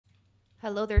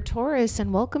Hello there, Taurus,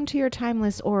 and welcome to your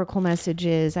timeless oracle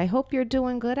messages. I hope you're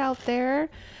doing good out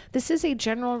there. This is a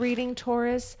general reading,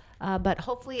 Taurus, but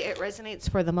hopefully it resonates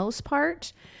for the most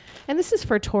part. And this is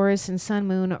for Taurus and Sun,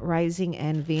 Moon, Rising,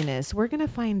 and Venus. We're going to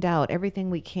find out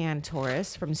everything we can,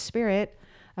 Taurus, from Spirit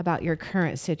about your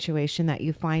current situation that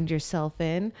you find yourself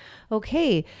in.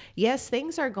 Okay, yes,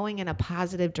 things are going in a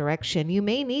positive direction. You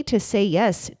may need to say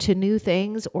yes to new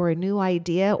things or a new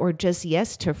idea or just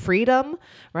yes to freedom,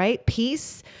 right?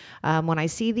 Peace. When I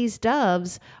see these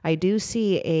doves, I do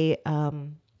see a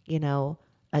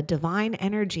divine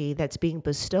energy that's being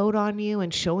bestowed on you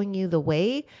and showing you the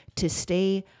way to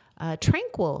stay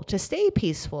tranquil, to stay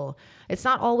peaceful. It's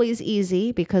not always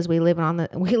easy because we live on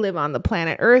the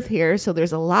planet Earth here, so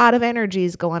there's a lot of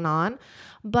energies going on.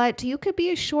 But you could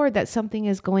be assured that something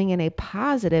is going in a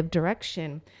positive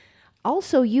direction.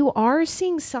 Also, you are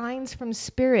seeing signs from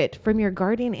spirit, from your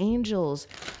guardian angels,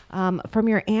 from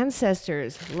your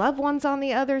ancestors, loved ones on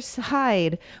the other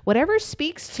side. Whatever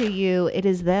speaks to you, it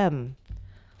is them.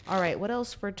 All right, what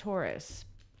else for Taurus?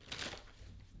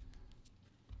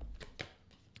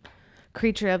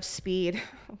 Creature of speed.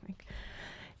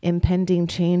 Impending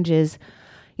changes.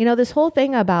 You know, this whole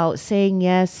thing about saying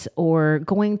yes or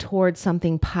going towards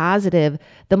something positive,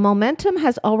 the momentum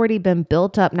has already been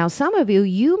built up. Now, some of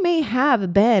you may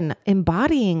have been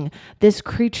embodying this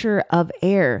creature of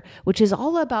air, which is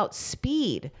all about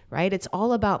speed, right? It's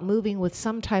all about moving with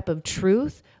some type of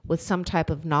truth, with some type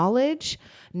of knowledge,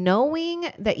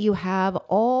 knowing that you have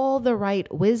all the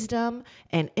right wisdom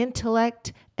and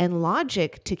intellect and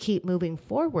logic to keep moving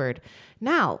forward.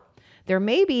 Now, there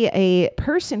may be a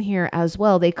person here as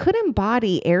well. They could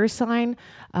embody air sign,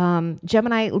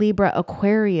 Gemini, Libra,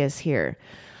 Aquarius here.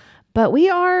 But we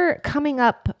are coming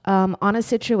up on a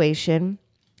situation,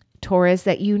 Taurus,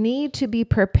 that you need to be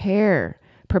prepared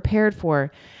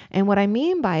for. And what I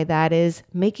mean by that is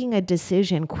making a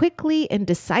decision quickly and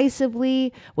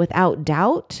decisively without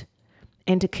doubt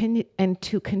and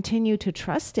to continue to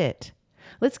trust it.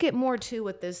 Let's get more to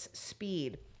with this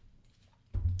speed.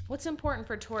 What's important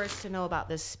for Taurus to know about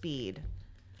this speed?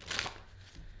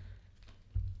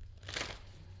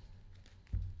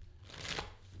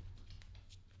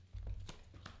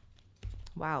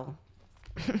 Wow.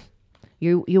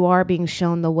 You are being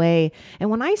shown the way. And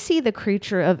when I see the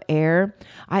creature of air,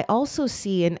 I also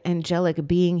see an angelic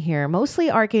being here,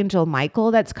 mostly Archangel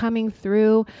Michael that's coming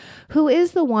through, who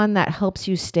is the one that helps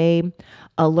you stay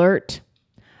alert,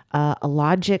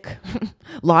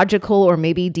 logical, or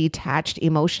maybe detached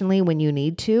emotionally when you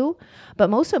need to. But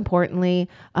most importantly,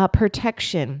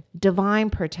 protection, divine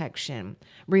protection,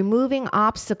 removing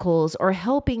obstacles or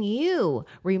helping you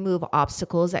remove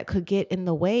obstacles that could get in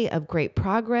the way of great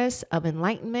progress, of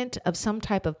enlightenment, of some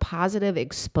type of positive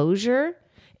exposure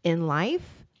in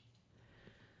life.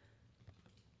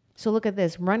 So look at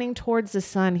this, running towards the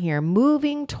sun here,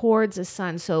 moving towards the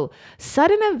sun. So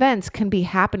sudden events can be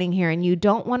happening here and you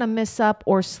don't want to miss up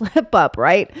or slip up,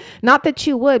 right? Not that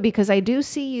you would, because I do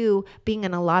see you being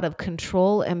in a lot of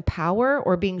control and power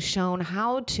or being shown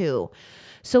how to.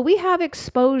 So we have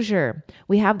exposure.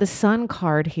 We have the sun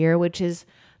card here, which is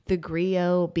the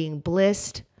griot, being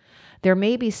blissed. There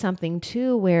may be something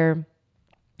too where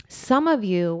some of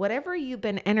you, whatever you've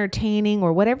been entertaining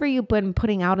or whatever you've been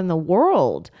putting out in the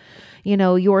world, you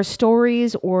know, your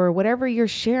stories or whatever you're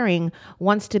sharing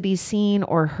wants to be seen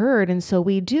or heard. And so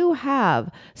we do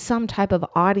have some type of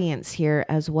audience here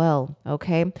as well.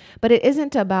 Okay. But it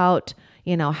isn't about,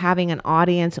 you know, having an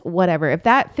audience, whatever. If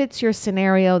that fits your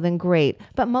scenario, then great.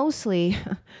 But mostly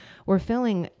we're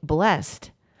feeling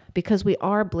blessed because we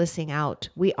are blissing out.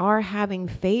 We are having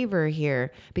favor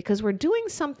here because we're doing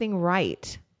something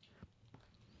right.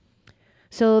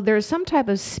 So there's some type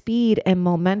of speed and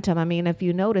momentum. I mean, if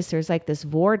you notice, there's like this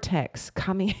vortex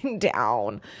coming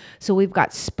down. So we've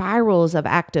got spirals of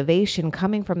activation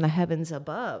coming from the heavens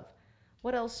above.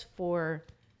 What else for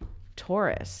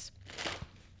Taurus?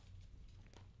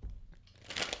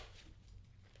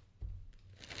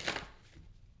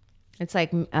 It's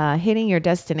like hitting your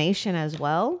destination as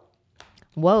well.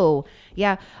 Whoa.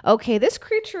 Yeah. Okay. This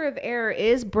creature of air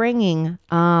is bringing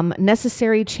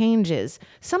necessary changes.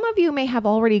 Some of you may have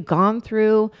already gone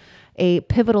through a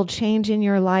pivotal change in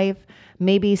your life,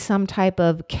 maybe some type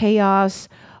of chaos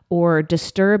or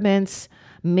disturbance,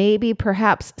 maybe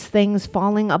perhaps things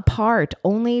falling apart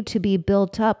only to be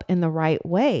built up in the right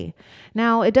way.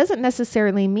 Now, it doesn't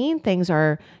necessarily mean things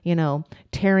are,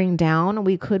 tearing down.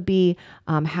 We could be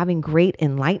having great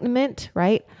enlightenment,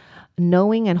 right?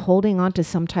 knowing and holding on to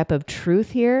some type of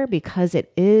truth here, because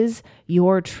it is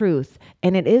your truth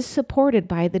and it is supported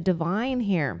by the divine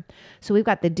here. So we've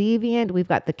got the deviant, we've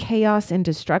got the chaos and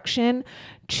destruction.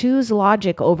 Choose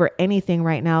logic over anything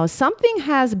right now. Something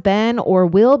has been or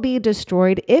will be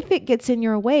destroyed if it gets in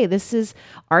your way. This is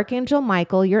Archangel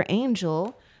Michael, your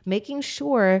angel, making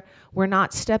sure we're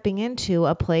not stepping into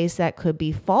a place that could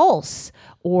be false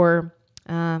or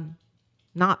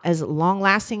not as long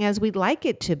lasting as we'd like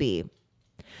it to be.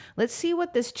 Let's see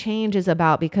what this change is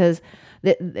about, because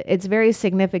it's very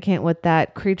significant with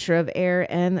that creature of air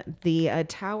and the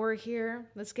tower here.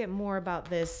 Let's get more about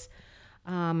this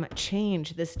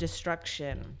change, this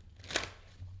destruction.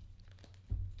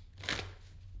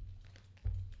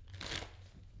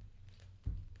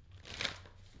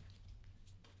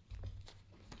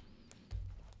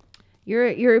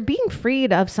 You're being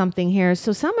freed of something here.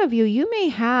 So some of you may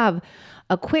have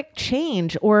a quick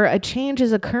change, or a change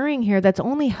is occurring here that's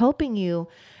only helping you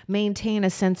maintain a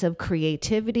sense of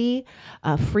creativity,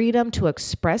 freedom to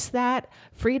express that,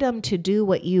 freedom to do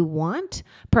what you want,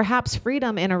 perhaps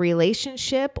freedom in a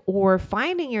relationship, or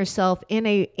finding yourself in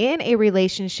a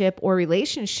relationship or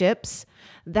relationships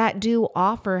that do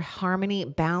offer harmony,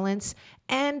 balance,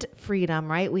 and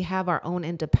freedom, right? We have our own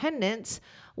independence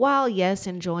while, yes,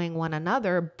 enjoying one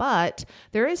another, but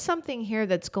there is something here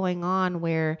that's going on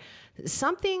where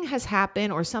something has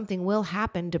happened or something will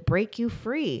happen to break you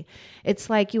free. It's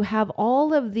like you have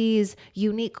all of these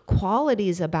unique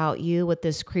qualities about you with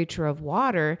this creature of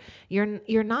water.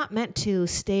 You're not meant to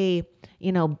stay,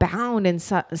 bound in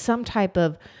some type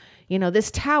of,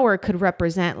 this tower could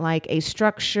represent like a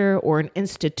structure or an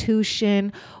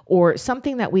institution or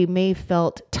something that we may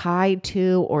felt tied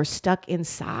to or stuck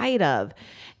inside of.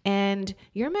 And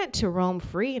you're meant to roam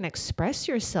free and express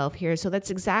yourself here. So that's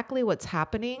exactly what's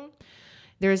happening.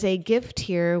 There's a gift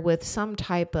here with some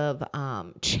type of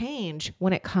change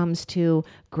when it comes to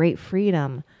great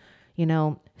freedom,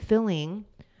 feeling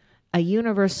a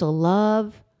universal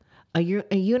love, a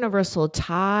universal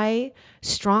tie,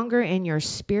 stronger in your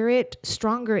spirit,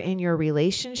 stronger in your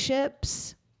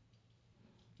relationships.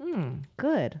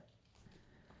 Good.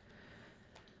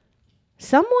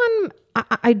 Someone,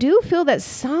 I do feel that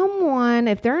someone,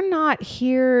 if they're not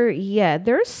here yet,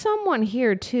 there's someone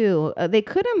here too. They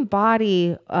could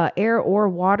embody air or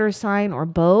water sign or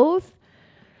both,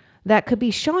 that could be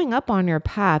showing up on your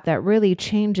path that really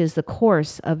changes the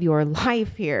course of your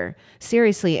life here.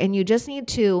 Seriously. And you just need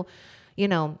to,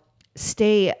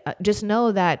 stay, just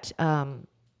know that,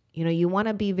 you want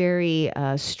to be very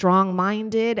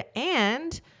strong-minded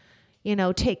and,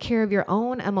 take care of your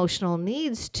own emotional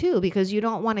needs too, because you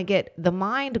don't want to get the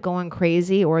mind going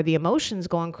crazy or the emotions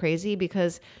going crazy,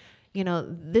 because,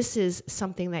 this is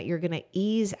something that you're going to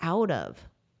ease out of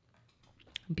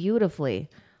beautifully.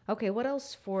 Okay, what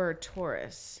else for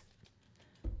Taurus?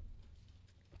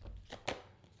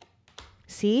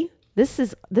 See, this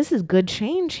is good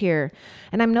change here.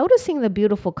 And I'm noticing the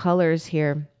beautiful colors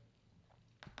here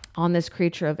on this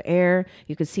creature of air.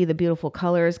 You can see the beautiful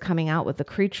colors coming out with the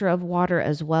creature of water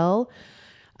as well.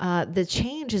 The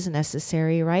change is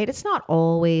necessary, right? It's not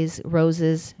always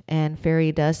roses and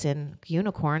fairy dust and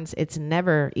unicorns. It's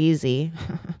never easy.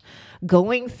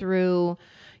 Going through,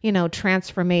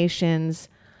 transformations,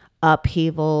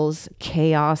 upheavals,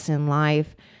 chaos in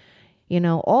life,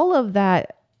 all of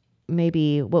that,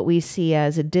 maybe what we see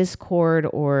as a discord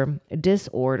or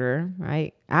disorder,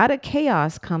 right? Out of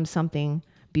chaos comes something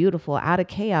beautiful. Out of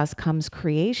chaos comes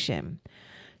creation.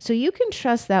 So you can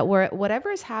trust that whatever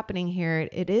is happening here,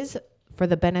 it is for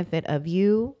the benefit of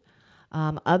you,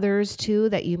 others too,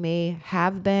 that you may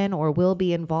have been or will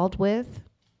be involved with.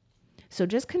 So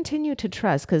just continue to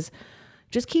trust, because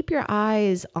just keep your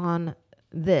eyes on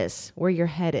this, where you're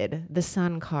headed, the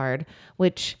Sun card,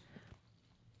 which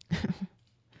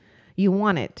you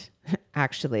want it,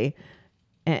 actually.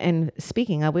 And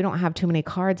speaking of, we don't have too many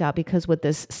cards out, because with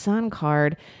this Sun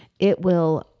card, it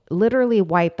will literally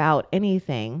wipe out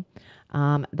anything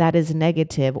that is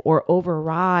negative or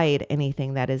override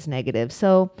anything that is negative.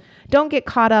 So don't get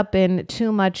caught up in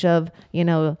too much of,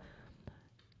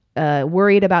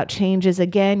 worried about changes.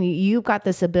 Again, you've got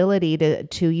this ability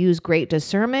to use great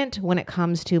discernment when it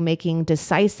comes to making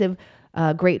decisive,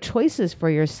 great choices for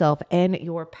yourself and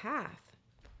your path.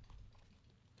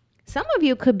 Some of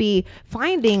you could be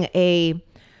finding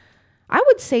I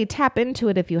would say tap into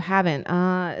it if you haven't.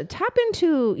 Tap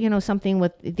into, something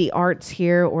with the arts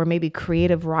here, or maybe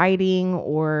creative writing,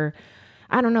 or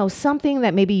I don't know, something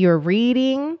that maybe you're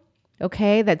reading,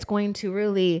 okay, that's going to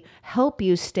really help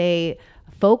you stay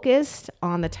focused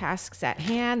on the tasks at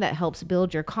hand, that helps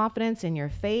build your confidence and your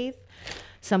faith.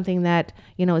 something that,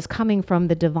 you know, is coming from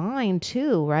the divine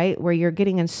too, right? Where you're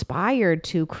getting inspired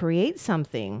to create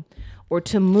something or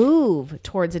to move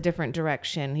towards a different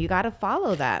direction. You got to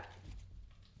follow that.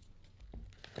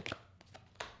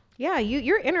 Yeah,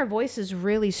 your inner voice is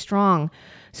really strong.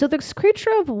 So this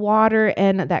creature of water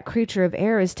and that creature of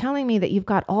air is telling me that you've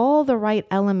got all the right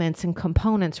elements and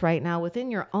components right now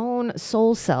within your own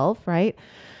soul self, right?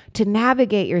 To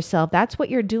navigate yourself. That's what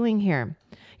you're doing here.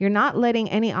 You're not letting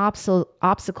any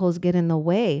obstacles get in the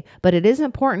way, but it is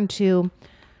important to,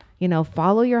 you know,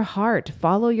 follow your heart,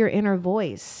 follow your inner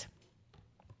voice.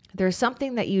 There's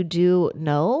something that you do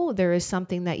know. There is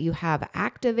something that you have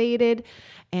activated,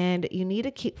 and you need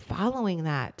to keep following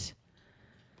that.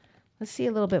 Let's see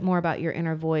a little bit more about your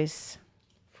inner voice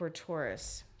for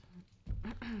Taurus.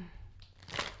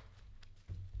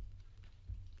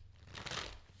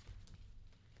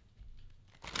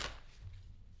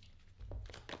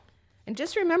 And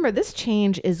just remember, this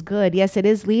change is good. Yes, it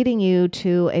is leading you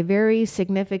to a very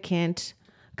significant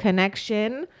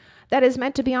connection that is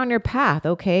meant to be on your path,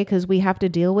 okay? Because we have to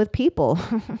deal with people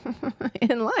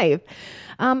in life.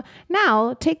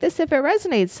 Now, take this if it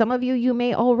resonates. Some of you, you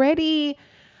may already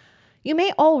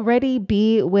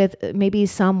be with maybe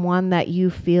someone that you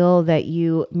feel that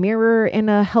you mirror in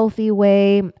a healthy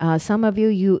way. Some of you,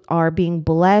 you are being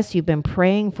blessed. You've been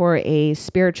praying for a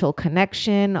spiritual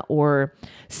connection or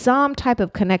some type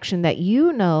of connection that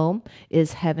you know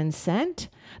is heaven sent,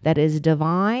 that is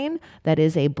divine, that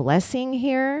is a blessing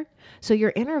here. So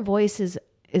your inner voice is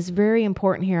very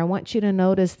important here. I want you to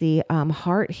notice the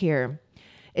heart here.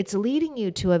 It's leading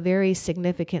you to a very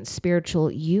significant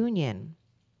spiritual union.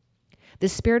 The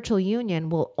spiritual union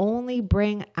will only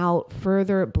bring out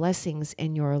further blessings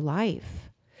in your life.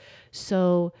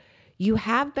 So you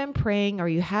have been praying or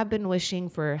you have been wishing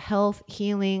for health,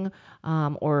 healing,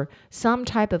 or some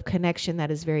type of connection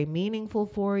that is very meaningful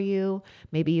for you.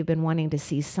 Maybe you've been wanting to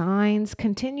see signs.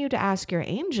 Continue to ask your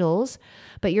angels,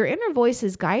 but your inner voice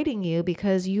is guiding you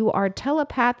because you are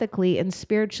telepathically and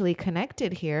spiritually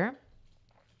connected here.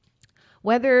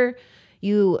 Whether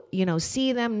you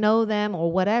see them, know them,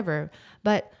 or whatever.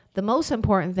 But the most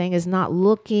important thing is not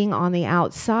looking on the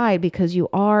outside, because you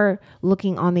are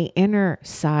looking on the inner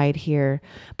side here.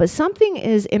 But something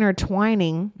is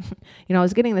intertwining. I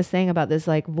was getting this thing about this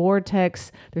like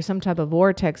vortex. There's some type of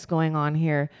vortex going on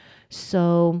here.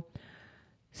 So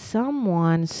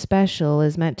someone special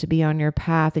is meant to be on your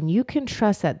path, and you can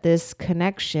trust that this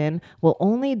connection will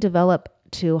only develop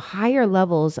to higher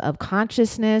levels of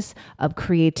consciousness, of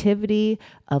creativity,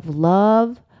 of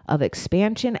love, of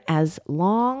expansion, as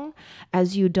long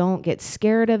as you don't get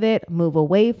scared of it, move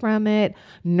away from it,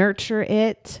 nurture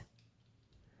it.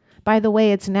 By the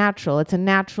way, it's natural. It's a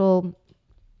natural,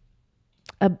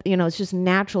 it's just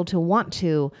natural to want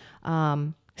to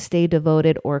stay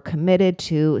devoted or committed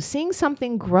to seeing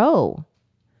something grow.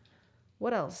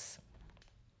 What else?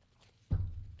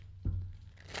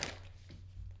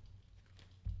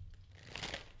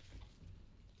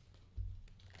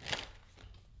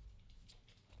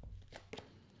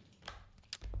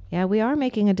 Yeah, we are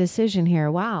making a decision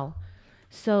here. Wow.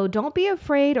 So don't be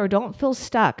afraid or don't feel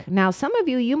stuck. Now, some of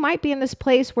you, you might be in this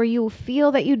place where you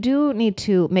feel that you do need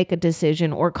to make a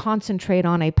decision or concentrate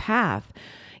on a path.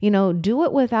 Do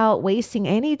it without wasting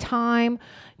any time.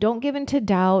 Don't give in to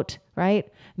doubt, right?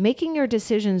 Making your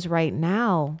decisions right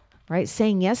now, right?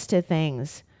 Saying yes to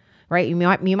things, right? You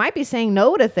might be saying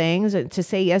no to things to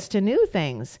say yes to new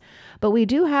things. But we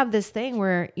do have this thing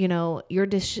where, your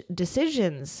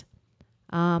decisions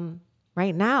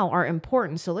right now are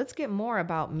important. So let's get more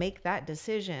about make that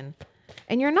decision.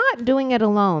 And you're not doing it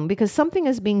alone because something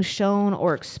is being shown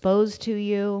or exposed to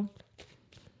you.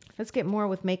 Let's get more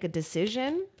with make a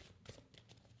decision.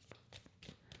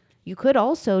 You could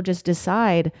also just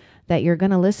decide that you're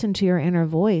going to listen to your inner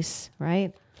voice,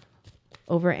 right?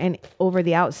 Over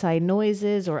the outside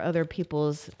noises or other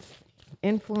people's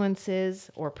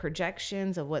influences or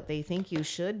projections of what they think you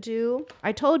should do.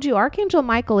 I told you, Archangel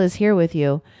Michael is here with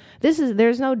you.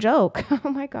 There's no joke. Oh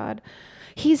my God.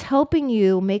 He's helping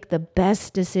you make the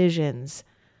best decisions.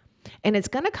 And it's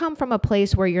going to come from a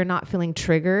place where you're not feeling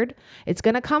triggered. It's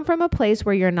going to come from a place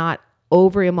where you're not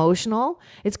over emotional.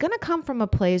 It's going to come from a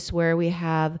place where we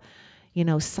have,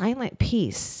 silent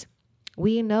peace.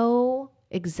 We know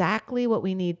exactly what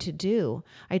we need to do.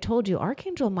 I told you,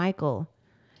 Archangel Michael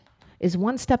is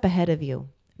one step ahead of you,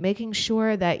 making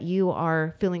sure that you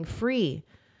are feeling free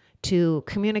to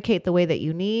communicate the way that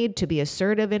you need, to be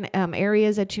assertive in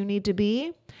areas that you need to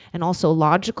be, and also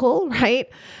logical, right?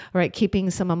 Right,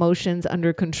 keeping some emotions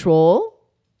under control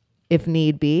if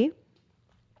need be,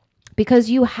 because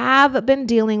you have been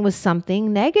dealing with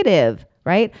something negative,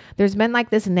 right? There's been like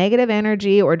this negative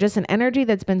energy or just an energy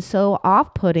that's been so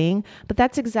off-putting, but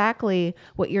that's exactly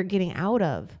what you're getting out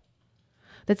of.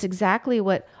 That's exactly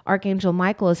what Archangel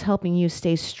Michael is helping you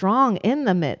stay strong in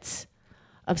the midst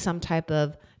of some type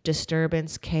of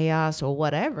disturbance, chaos, or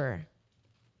whatever.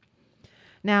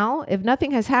 Now, if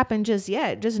nothing has happened just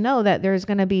yet, just know that there's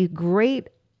going to be great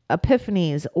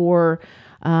epiphanies or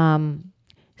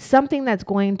something that's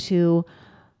going to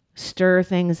stir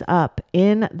things up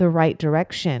in the right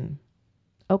direction.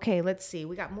 Okay, let's see.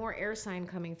 We got more air sign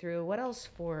coming through. What else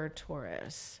for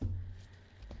Taurus?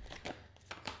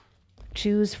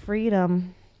 Choose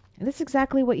freedom. And that's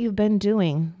exactly what you've been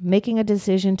doing, making a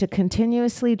decision to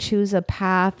continuously choose a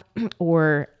path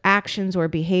or actions or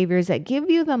behaviors that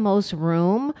give you the most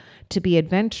room to be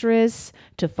adventurous,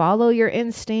 to follow your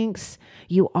instincts.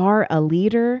 You are a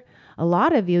leader. A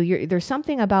lot of you, there's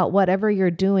something about whatever you're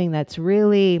doing that's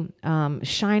really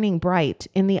shining bright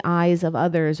in the eyes of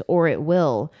others, or it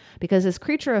will. Because this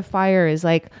creature of fire is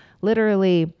like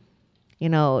literally,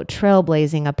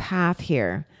 trailblazing a path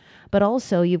here. But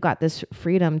also you've got this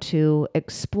freedom to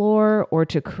explore or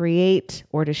to create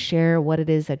or to share what it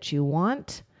is that you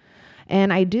want.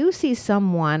 And I do see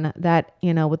someone that,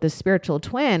 with the spiritual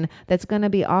twin that's going to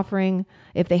be offering,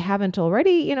 if they haven't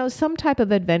already, some type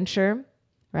of adventure,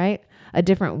 right? A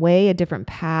different way, a different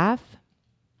path.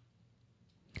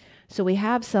 So we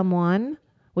have someone,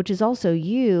 which is also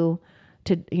you,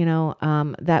 to,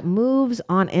 that moves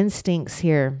on instincts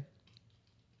here.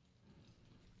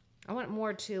 I want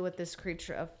more too with this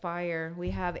creature of fire. We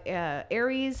have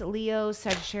Aries, Leo,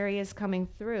 Sagittarius coming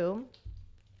through.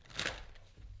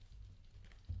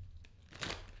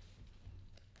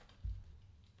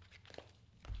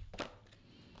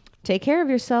 Take care of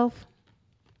yourself.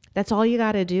 That's all you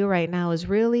got to do right now is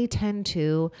really tend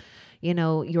to,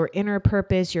 your inner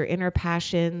purpose, your inner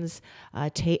passions,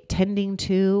 tending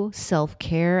to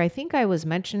self-care. I think I was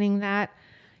mentioning that,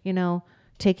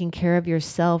 taking care of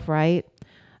yourself, right?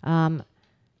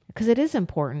 Because it is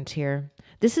important here.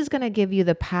 This is going to give you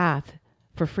the path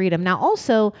for freedom. Now,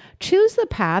 also choose the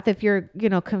path if you're,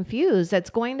 confused.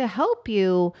 That's going to help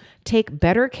you take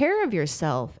better care of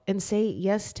yourself and say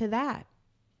yes to that.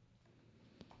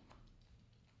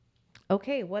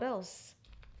 Okay, what else?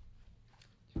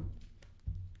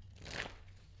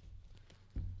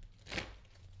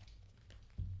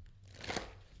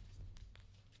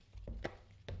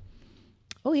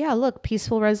 Oh yeah, look,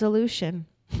 peaceful resolution.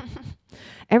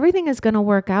 Everything is going to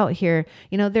work out here.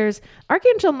 There's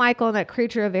Archangel Michael and that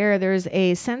creature of air. There's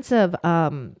a sense of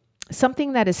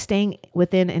something that is staying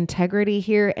within integrity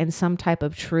here and some type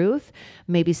of truth,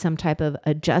 maybe some type of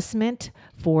adjustment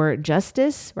for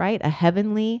justice, right? A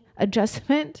heavenly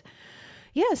adjustment.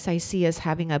 Yes, I see us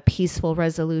having a peaceful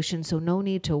resolution, so no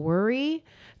need to worry.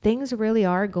 Things really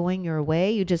are going your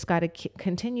way. You just got to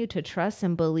continue to trust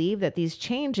and believe that these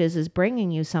changes is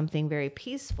bringing you something very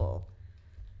peaceful.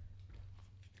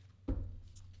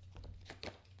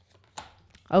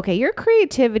 Okay, your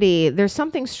creativity, there's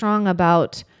something strong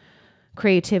about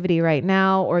creativity right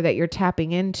now or that you're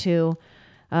tapping into.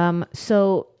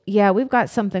 So yeah, we've got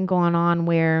something going on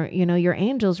where, your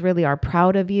angels really are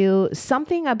proud of you.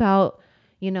 Something about,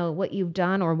 what you've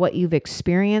done or what you've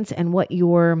experienced and what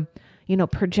you're,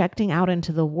 projecting out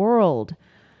into the world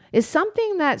is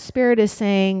something that Spirit is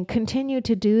saying, continue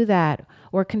to do that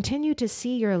or continue to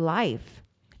see your life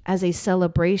as a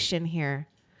celebration here.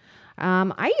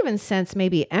 I even sense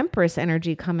maybe Empress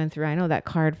energy coming through. I know that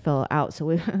card fell out.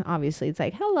 So obviously it's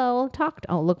like, hello,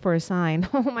 look for a sign.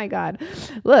 Oh my God.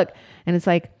 Look. And it's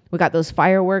like, we got those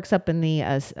fireworks up in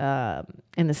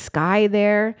the sky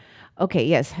there. Okay.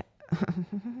 Yes.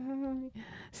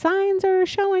 Signs are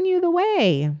showing you the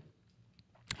way,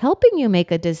 helping you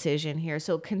make a decision here.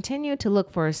 So continue to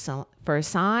look for a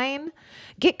sign.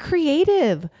 Get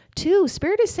creative too.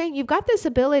 Spirit is saying you've got this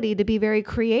ability to be very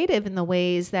creative in the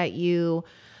ways that you,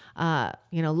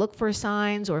 look for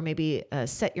signs or maybe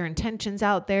set your intentions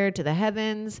out there to the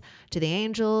heavens, to the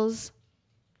angels.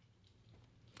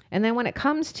 And then when it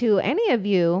comes to any of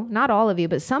you, not all of you,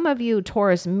 but some of you,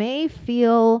 Taurus, may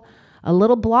feel a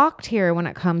little blocked here when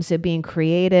it comes to being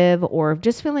creative or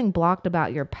just feeling blocked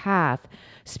about your path.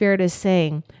 Spirit is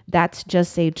saying that's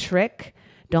just a trick.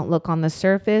 Don't look on the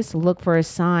surface. Look for a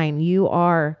sign. You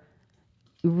are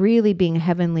really being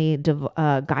heavenly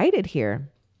guided here.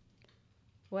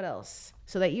 What else?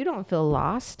 So that you don't feel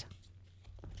lost.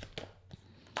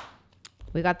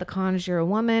 We got the Conjure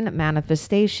Woman,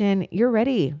 manifestation. You're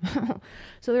ready.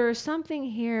 So there is something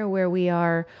here where we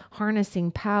are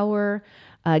harnessing power,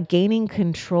 gaining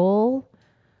control.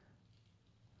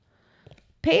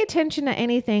 Pay attention to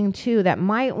anything too that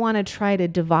might want to try to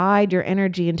divide your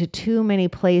energy into too many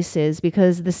places,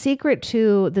 because the secret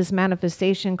to this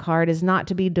manifestation card is not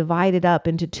to be divided up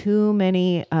into too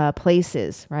many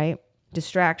places, right?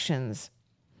 Distractions.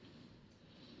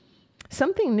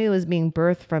 Something new is being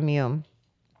birthed from you.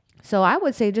 So I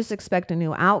would say just expect a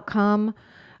new outcome.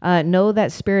 Know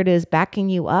that spirit is backing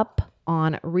you up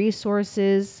on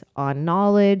resources, on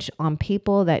knowledge, on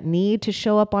people that need to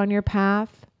show up on your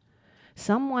path.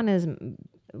 Someone is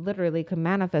literally could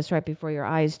manifest right before your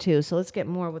eyes too. So let's get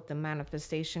more with the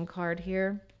manifestation card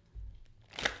here.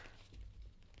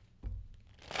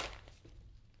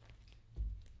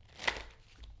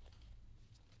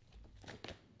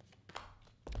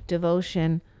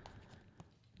 Devotion,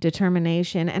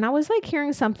 determination. And I was like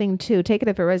hearing something too. Take it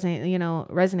if it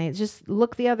resonates. Just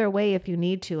look the other way if you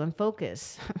need to and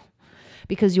focus.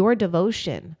 Because your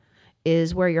devotion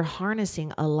is where you're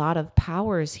harnessing a lot of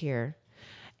powers here.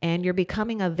 And you're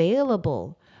becoming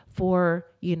available for,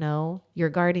 your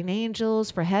guardian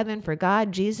angels, for heaven, for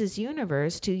God, Jesus,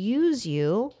 universe, to use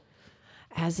you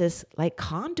as this like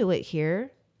conduit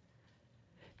here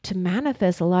to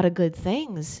manifest a lot of good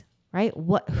things, right?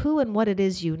 Who and what it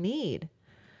is you need.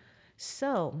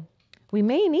 So we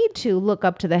may need to look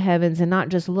up to the heavens and not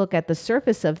just look at the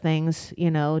surface of things,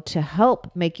 to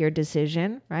help make your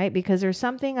decision, right? Because there's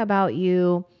something about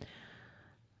you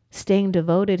staying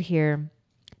devoted here,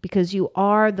 because you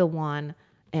are the one,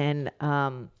 and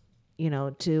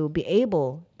to be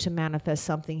able to manifest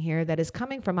something here that is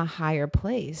coming from a higher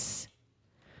place.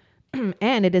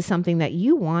 And it is something that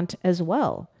you want as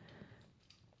well.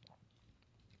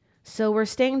 So we're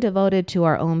staying devoted to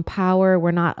our own power.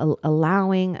 We're not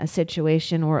allowing a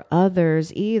situation or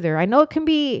others either. I know it can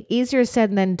be easier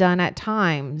said than done at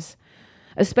times,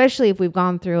 especially if we've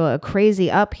gone through a crazy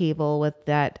upheaval with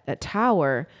that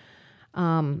tower.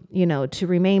 To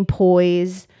remain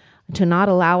poised, to not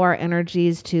allow our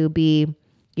energies to be,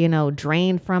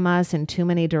 drained from us in too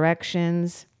many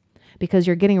directions, because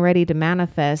you're getting ready to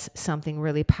manifest something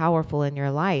really powerful in your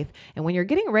life. And when you're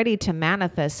getting ready to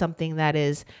manifest something that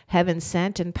is heaven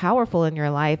sent and powerful in your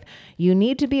life, you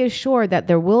need to be assured that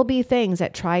there will be things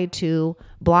that try to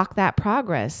block that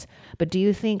progress. But do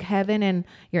you think heaven and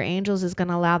your angels is going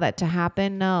to allow that to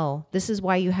happen? No. This is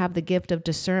why you have the gift of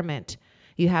discernment.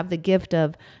 You have the gift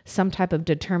of some type of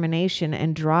determination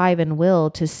and drive and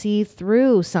will to see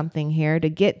through something here to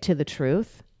get to the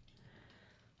truth.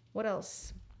 What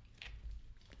else?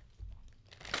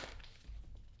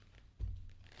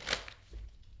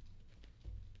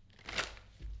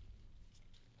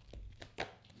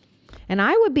 And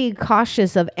I would be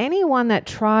cautious of anyone that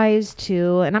tries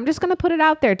to, and I'm just going to put it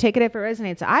out there, take it if it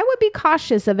resonates. I would be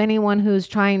cautious of anyone who's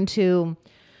trying to,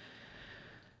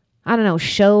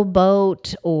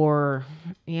 showboat, or,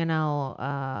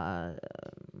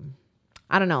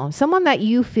 someone that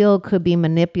you feel could be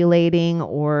manipulating,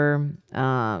 or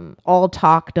all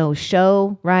talk, no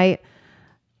show, right?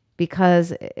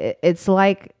 Because it's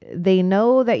like they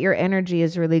know that your energy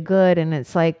is really good, and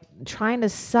it's like trying to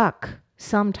suck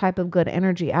some type of good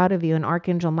energy out of you, and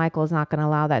Archangel Michael is not going to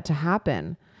allow that to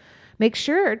happen. Make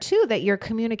sure too that you're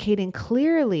communicating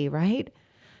clearly, right?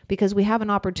 Because we have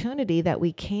an opportunity that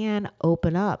we can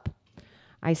open up.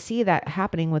 I see that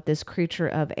happening with this creature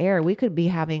of air. We could be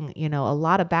having, a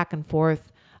lot of back and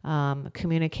forth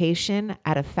communication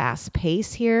at a fast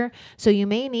pace here. So you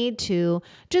may need to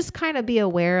just kind of be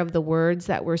aware of the words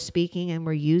that we're speaking and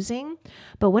we're using.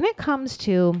 But when it comes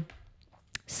to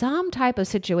some type of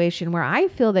situation where I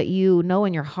feel that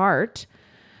in your heart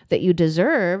that you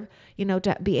deserve,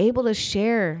 to be able to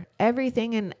share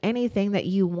everything and anything that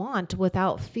you want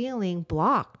without feeling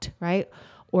blocked, right?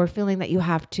 Or feeling that you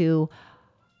have to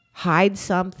hide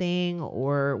something,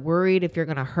 or worried if you're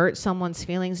going to hurt someone's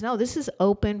feelings. No, this is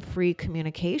open, free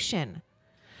communication,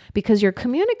 because you're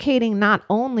communicating not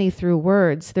only through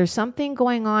words. There's something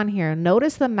going on here.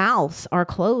 Notice the mouths are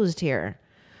closed here.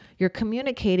 You're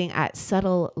communicating at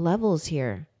subtle levels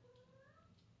here.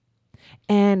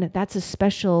 And that's a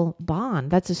special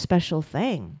bond. That's a special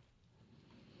thing.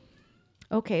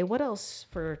 Okay, what else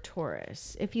for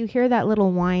Taurus? If you hear that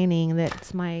little whining,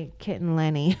 that's my kitten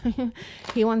Lenny.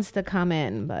 He wants to come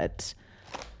in, but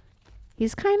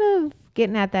he's kind of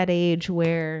getting at that age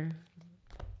where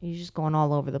he's just going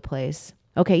all over the place.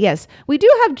 Okay, yes, we do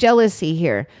have jealousy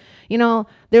here.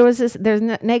 There's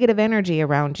negative energy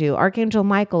around you. Archangel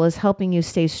Michael is helping you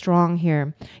stay strong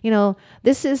here.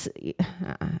 This is,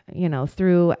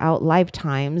 throughout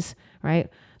lifetimes, right?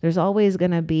 There's always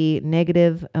going to be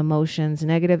negative emotions,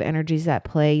 negative energies at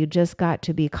play. You just got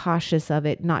to be cautious of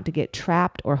it, not to get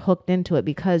trapped or hooked into it,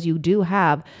 because you do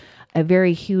have a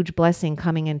very huge blessing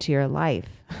coming into your life.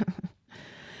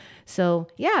 So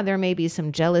yeah, there may be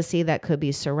some jealousy that could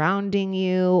be surrounding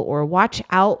you, or watch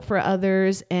out for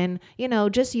others, and,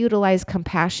 just utilize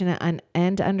compassion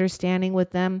and understanding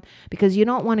with them, because you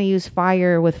don't want to use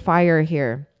fire with fire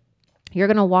here. You're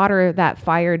going to water that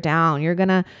fire down. You're going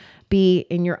to be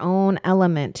in your own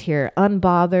element here,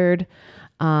 unbothered,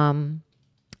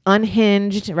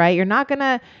 unhinged, right? You're not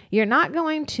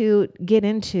going to get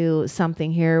into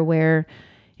something here where,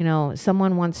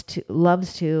 someone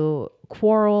loves to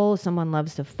quarrel, someone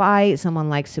loves to fight, someone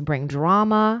likes to bring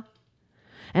drama.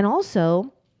 And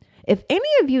also, if any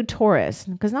of you Taurus,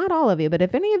 because not all of you, but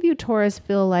if any of you Taurus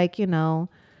feel like,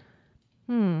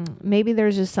 maybe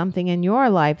there's just something in your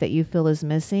life that you feel is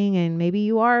missing, and maybe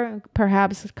you are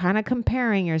perhaps kind of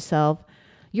comparing yourself,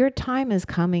 your time is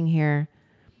coming here.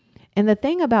 And the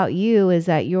thing about you is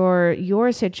that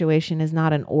your situation is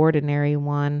not an ordinary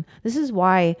one. This is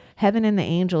why heaven and the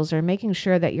angels are making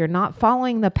sure that you're not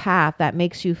following the path that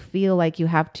makes you feel like you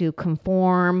have to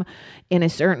conform in a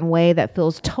certain way that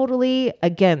feels totally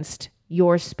against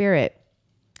your spirit.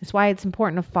 That's why it's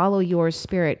important to follow your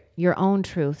spirit, your own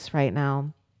truths right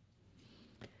now.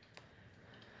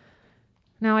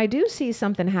 Now, I do see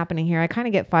something happening here. I kind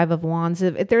of get 5 of Wands.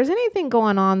 If there's anything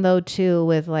going on, though, too,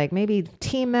 with like maybe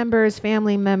team members,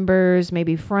 family members,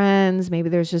 maybe friends, maybe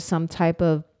there's just some type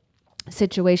of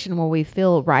situation where we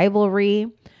feel rivalry,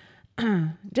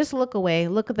 just look away.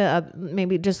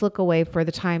 Maybe just look away for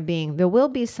the time being. There will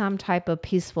be some type of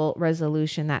peaceful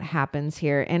resolution that happens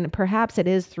here. And perhaps it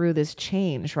is through this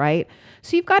change, right?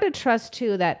 So you've got to trust,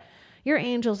 too, that your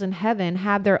angels in heaven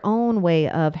have their own way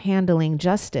of handling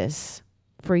justice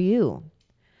for you.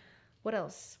 What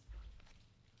else?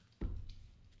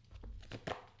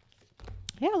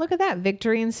 Yeah, look at that.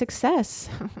 Victory and success.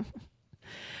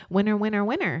 Winner, winner,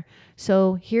 winner.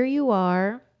 So here you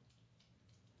are,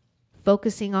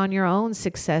 focusing on your own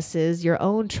successes, your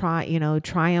own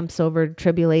triumphs over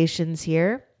tribulations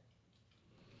here,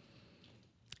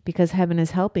 because heaven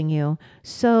is helping you.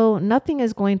 So nothing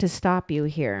is going to stop you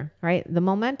here, right? The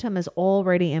momentum is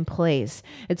already in place.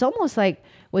 It's almost like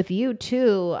with you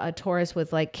too, Taurus,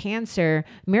 with like Cancer,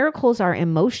 miracles are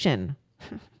emotion.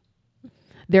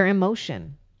 They're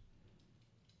emotion.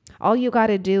 All you got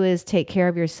to do is take care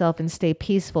of yourself and stay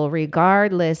peaceful,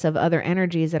 regardless of other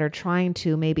energies that are trying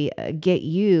to maybe get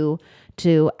you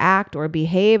to act or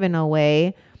behave in a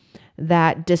way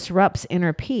that disrupts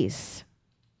inner peace.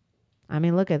 I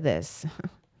mean, look at this.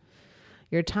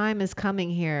 Your time is coming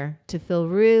here to feel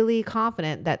really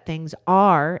confident that things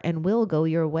are and will go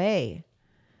your way.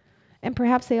 And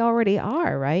perhaps they already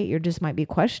are, right? You just might be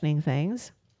questioning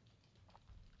things.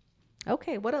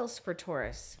 Okay, what else for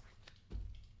Taurus?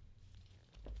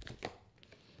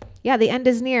 Yeah, the end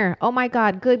is near. Oh my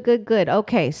God, good, good, good.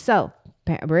 Okay, so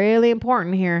really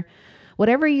important here.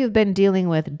 Whatever you've been dealing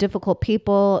with, difficult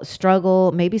people,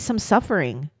 struggle, maybe some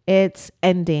suffering, it's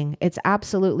ending. It's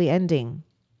absolutely ending.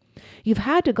 You've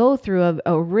had to go through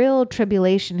a real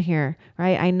tribulation here,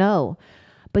 right? I know,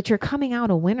 but you're coming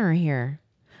out a winner here.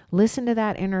 Listen to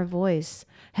that inner voice.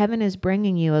 Heaven is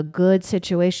bringing you a good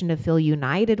situation to feel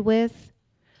united with.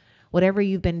 Whatever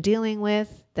you've been dealing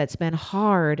with that's been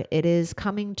hard, it is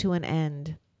coming to an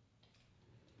end.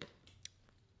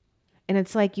 And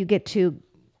it's like you get to,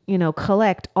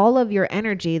 collect all of your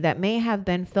energy that may have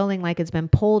been feeling like it's been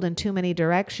pulled in too many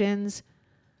directions,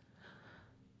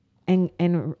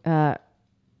 and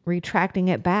retracting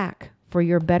it back for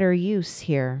your better use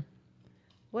here.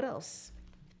 What else?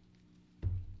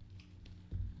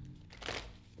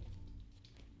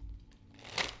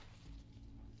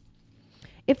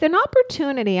 If an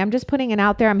opportunity, I'm just putting it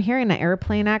out there. I'm hearing an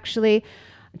airplane actually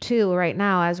too right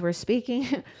now as we're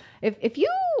speaking. If you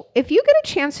get a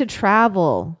chance to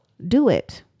travel, do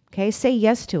it. Okay, say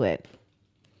yes to it.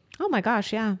 Oh my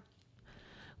gosh, yeah.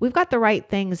 We've got the right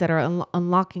things that are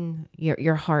unlocking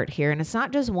your heart here. And it's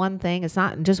not just one thing. It's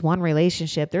not just one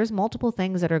relationship. There's multiple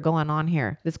things that are going on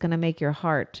here that's going to make your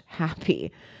heart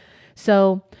happy.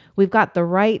 So we've got the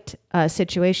right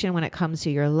situation when it comes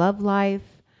to your love life.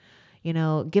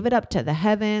 Give it up to the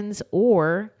heavens,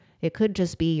 or it could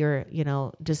just be your,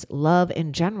 just love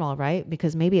in general, right?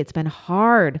 Because maybe it's been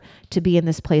hard to be in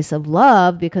this place of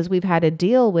love because we've had to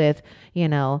deal with,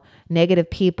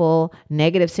 negative people,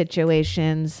 negative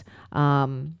situations,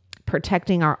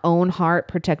 protecting our own heart,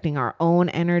 protecting our own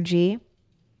energy.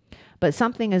 But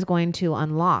something is going to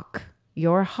unlock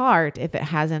your heart if it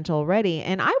hasn't already.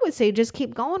 And I would say just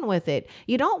keep going with it.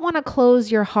 You don't want to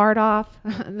close your heart off.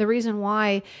 The reason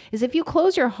why is if you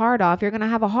close your heart off, you're going to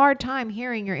have a hard time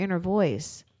hearing your inner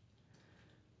voice.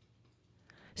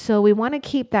 So we want to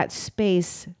keep that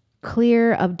space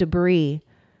clear of debris,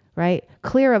 right?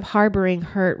 Clear of harboring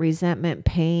hurt, resentment,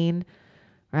 pain,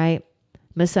 right?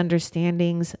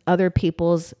 Misunderstandings, other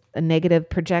people's negative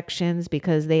projections,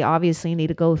 because they obviously need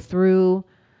to go through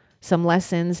some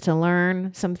lessons to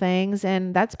learn some things.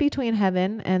 And that's between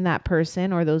heaven and that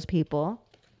person or those people.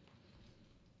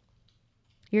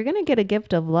 You're going to get a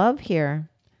gift of love here.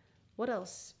 What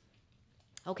else?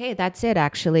 Okay, that's it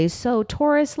actually. So,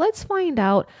 Taurus, let's find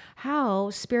out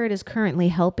how Spirit is currently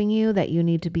helping you that you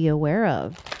need to be aware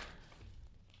of.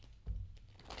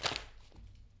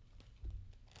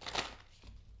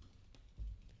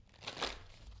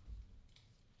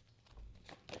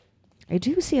 I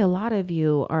do see a lot of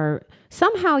you are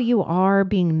somehow you are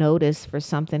being noticed for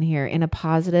something here in a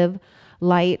positive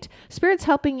light. Spirit's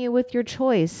helping you with your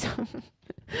choice.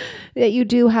 That you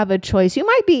do have a choice. You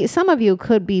might be, some of you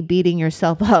could be beating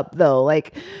yourself up though.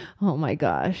 Like, oh my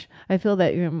gosh, I feel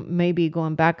that you're maybe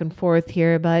going back and forth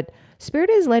here, but Spirit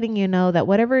is letting you know that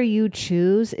whatever you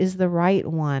choose is the right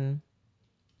one.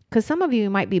 Because some of you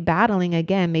might be battling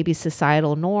again, maybe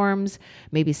societal norms,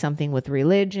 maybe something with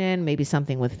religion, maybe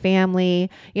something with family,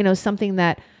 something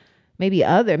that maybe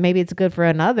it's good for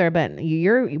another, but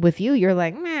you're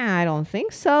like, man, I don't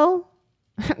think so.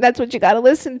 That's what you got to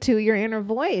listen to, your inner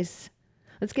voice.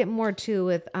 Let's get more to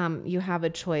with you have a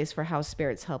choice for how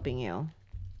Spirit's helping you.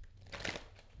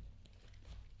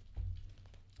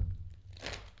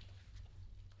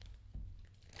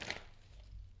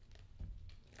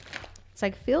 It's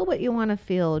like, feel what you want to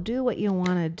feel, do what you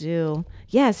want to do.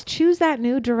 Yes, choose that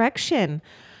new direction.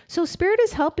 So Spirit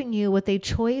is helping you with a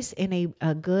choice in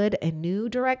a good and new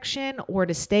direction, or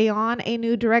to stay on a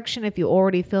new direction if you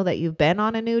already feel that you've been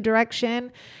on a new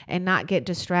direction, and not get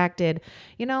distracted.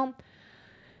 You're going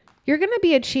to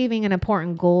be achieving an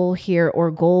important goal here, or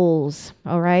goals.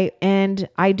 All right. And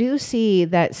I do see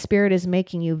that Spirit is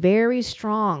making you very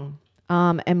strong,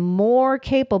 and more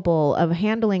capable of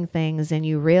handling things than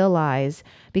you realize,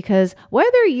 because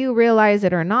whether you realize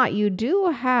it or not, you do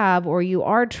have, or you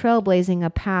are trailblazing a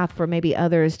path for maybe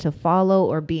others to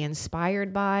follow or be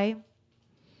inspired by.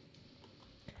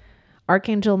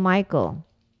 Archangel Michael,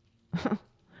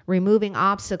 removing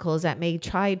obstacles that may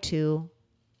try to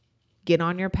get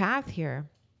on your path here.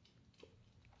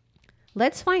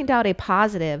 Let's find out a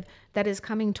positive that is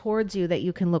coming towards you that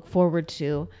you can look forward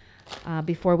to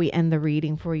before we end the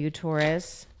reading for you,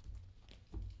 Taurus.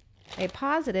 A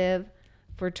positive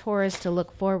for Taurus to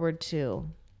look forward to.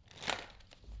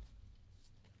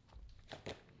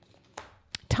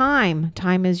 Time.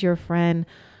 Time is your friend.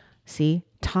 See,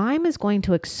 time is going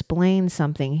to explain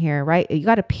something here, right? You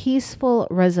got a peaceful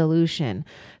resolution,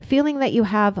 feeling that you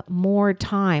have more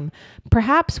time.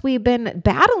 Perhaps we've been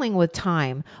battling with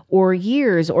time, or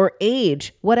years, or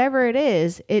age, whatever it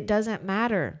is, it doesn't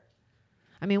matter.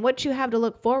 I mean, what you have to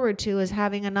look forward to is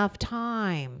having enough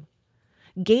time,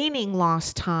 gaining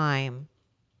lost time.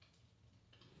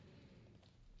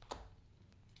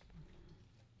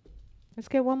 Let's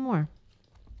get one more.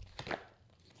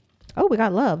 Oh, we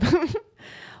got love.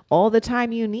 All the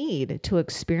time you need to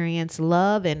experience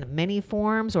love in many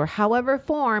forms, or however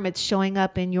form it's showing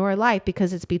up in your life,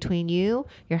 because it's between you,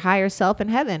 your higher self,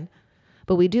 and heaven.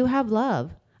 But we do have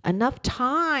love. Enough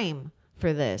time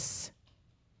for this.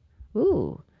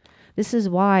 Ooh. This is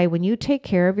why when you take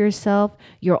care of yourself,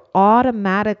 you're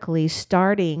automatically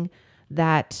starting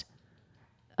that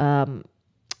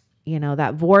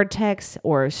that vortex,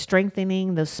 or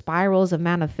strengthening the spirals of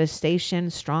manifestation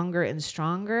stronger and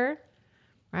stronger,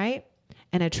 right?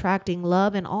 And attracting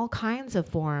love in all kinds of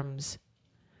forms.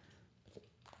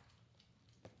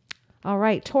 All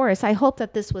right, Taurus, I hope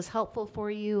that this was helpful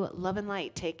for you. Love and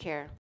light. Take care.